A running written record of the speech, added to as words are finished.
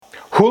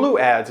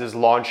Hulu Ads is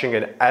launching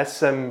an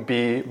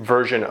SMB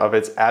version of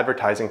its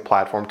advertising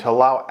platform to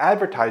allow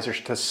advertisers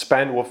to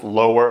spend with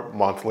lower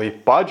monthly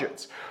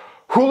budgets.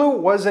 Hulu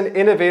was an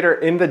innovator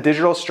in the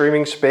digital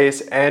streaming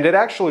space, and it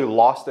actually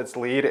lost its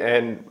lead,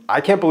 and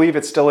I can't believe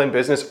it's still in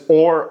business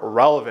or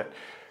relevant.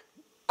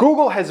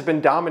 Google has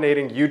been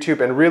dominating YouTube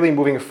and really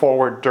moving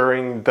forward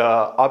during the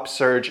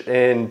upsurge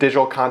in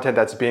digital content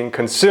that's being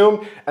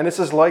consumed, and this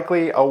is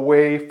likely a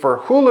way for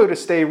Hulu to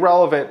stay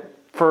relevant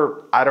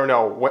for, I don't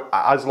know,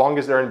 as long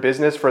as they're in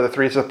business for the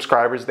 3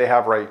 subscribers they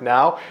have right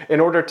now in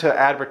order to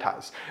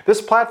advertise.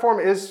 This platform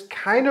is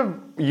kind of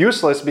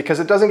useless because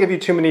it doesn't give you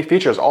too many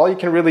features. All you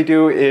can really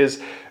do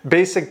is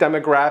basic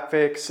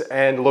demographics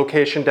and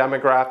location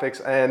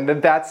demographics, and then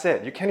that's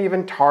it. You can't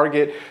even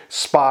target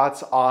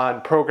spots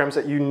on programs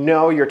that you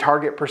know your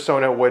target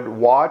persona would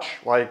watch.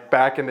 Like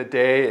back in the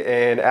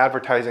day in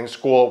advertising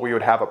school, we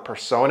would have a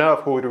persona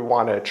of who we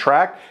want to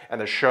attract and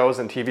the shows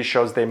and TV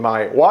shows they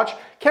might watch.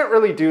 Can't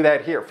really do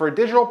that here. For a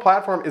digital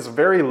platform, it's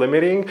very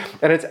limiting,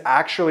 and it's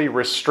actually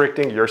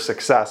restricting your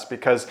success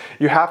because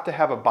you have to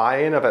have a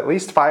buy-in of at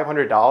least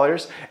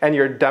 $500, and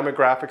your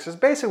demographics is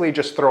basically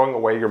just throwing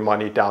away your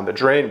money down the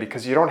drain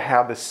because you don't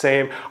have the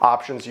same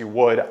options you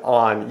would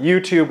on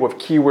YouTube with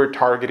keyword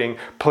targeting,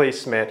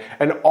 placement,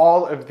 and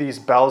all of these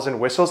bells and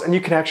whistles, and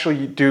you can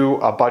actually do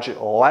a budget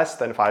less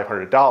than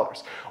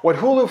 $500. What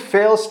Hulu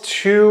fails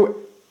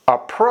to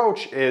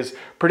approach is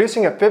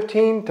producing a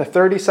 15 to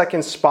 30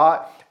 second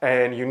spot,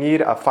 and you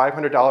need a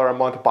 $500 a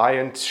month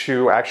buy-in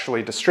to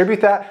actually distribute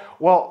that.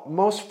 Well,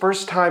 most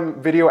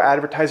first-time video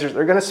advertisers,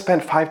 they're gonna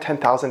spend $5,000,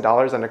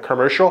 $10,000 on a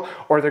commercial,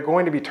 or they're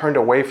going to be turned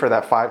away for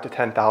that $5,000 to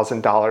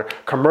 $10,000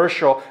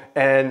 commercial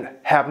and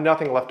have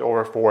nothing left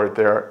over for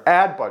their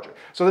ad budget.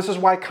 So this is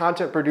why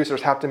content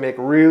producers have to make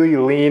really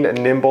lean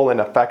and nimble and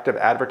effective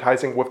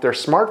advertising with their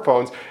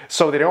smartphones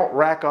so they don't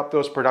rack up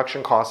those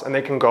production costs and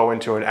they can go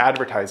into an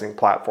advertising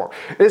platform.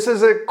 This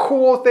is a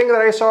cool thing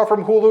that I saw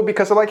from Hulu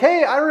because they're like,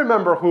 hey, I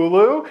remember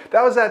Hulu.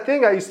 That was that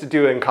thing I used to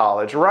do in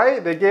college,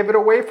 right? They gave it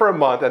away for a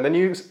month and then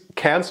you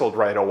canceled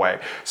right away.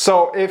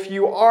 So if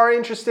you are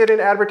interested in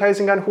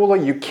advertising on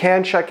Hulu, you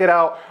can check it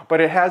out,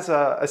 but it has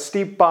a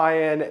steep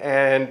buy-in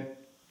and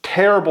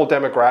terrible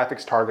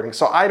demographics targeting.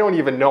 So I don't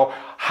even know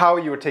how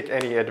you would take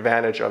any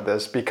advantage of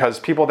this because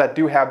people that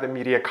do have the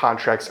media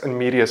contracts and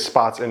media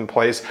spots in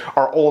place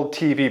are old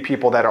TV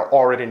people that are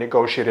already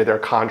negotiated their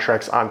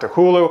contracts onto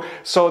Hulu.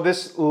 So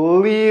this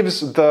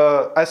leaves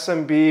the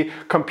SMB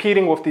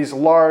competing with these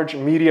large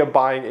media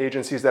buying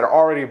agencies that are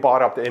already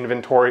bought up the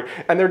inventory,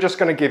 and they're just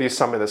going to give you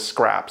some of the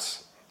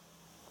scraps.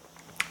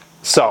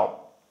 So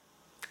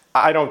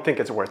I don't think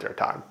it's worth your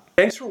time.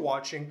 Thanks for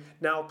watching.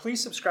 Now,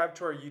 please subscribe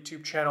to our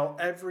YouTube channel.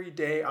 Every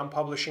day I'm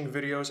publishing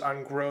videos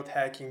on growth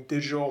hacking,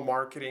 digital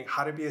marketing,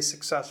 how to be a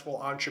successful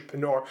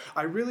entrepreneur.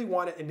 I really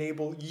want to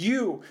enable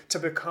you to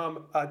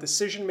become a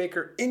decision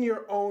maker in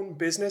your own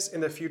business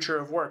in the future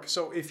of work.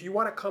 So if you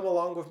want to come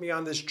along with me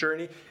on this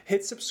journey,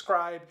 hit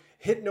subscribe,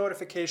 hit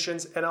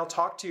notifications, and I'll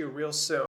talk to you real soon.